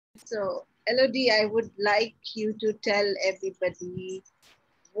So, Elodie, I would like you to tell everybody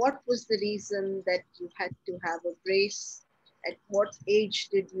what was the reason that you had to have a brace? At what age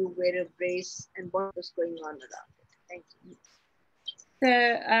did you wear a brace and what was going on around it? Thank you.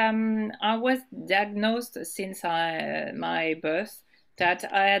 I was diagnosed since my birth that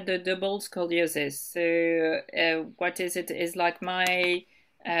I had the double scoliosis. So what is it? Is like my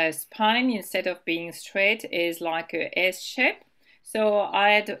spine, instead of being straight, is like a S shape. So I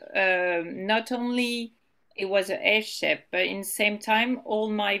had not only it was a S shape, but in the same time all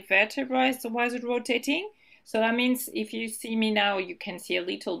my vertebrae was rotating. So that means if you see me now, you can see a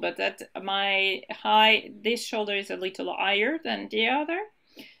little, but that this shoulder is a little higher than the other.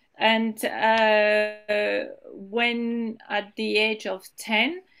 And when at the age of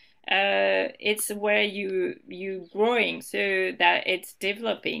 10, it's where you growing, so that it's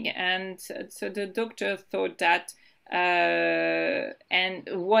developing. And so the doctor thought that and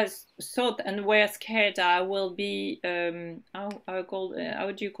was thought and were scared I will be how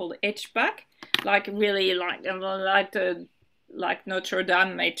do you call it, H-back, like really like Notre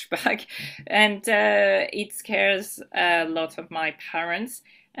Dame H-back. And it scares a lot of my parents,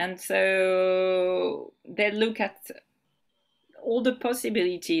 and so they look at all the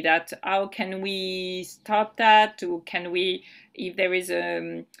possibility that how can we stop that, or can we, if there is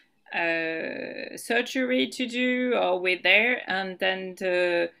a surgery to do, or we're there. And then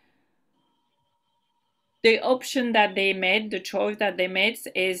the option that they made, the choice that they made,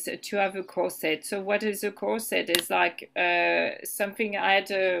 is to have a corset. So what is a corset? Is like something. I had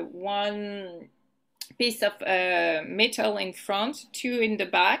one piece of metal in front, two in the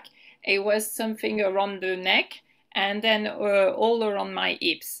back. It was something around the neck, and then all around my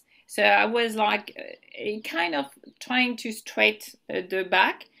hips. So I was like kind of trying to straight the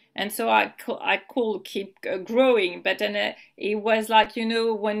back, and so I could keep growing. But then it was like,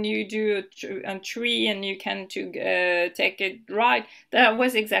 when you do a tree and you can to take it right. That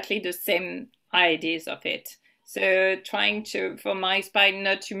was exactly the same ideas of it. So trying to, for my spine,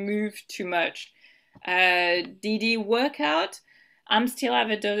 not to move too much. Did it work out? I'm still have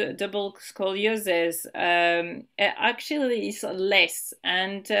a double scoliosis. Actually, it's less,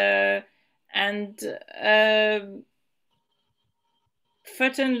 and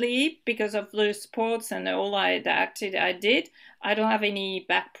certainly because of the sports and all the activity I did, I don't have any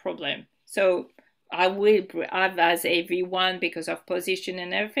back problem. So I will have as everyone because of position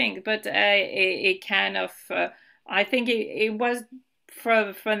and everything, but it kind of I think it was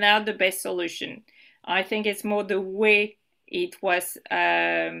for now the best solution. I think it's more the way it was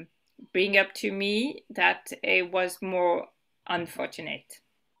bring up to me that it was more unfortunate.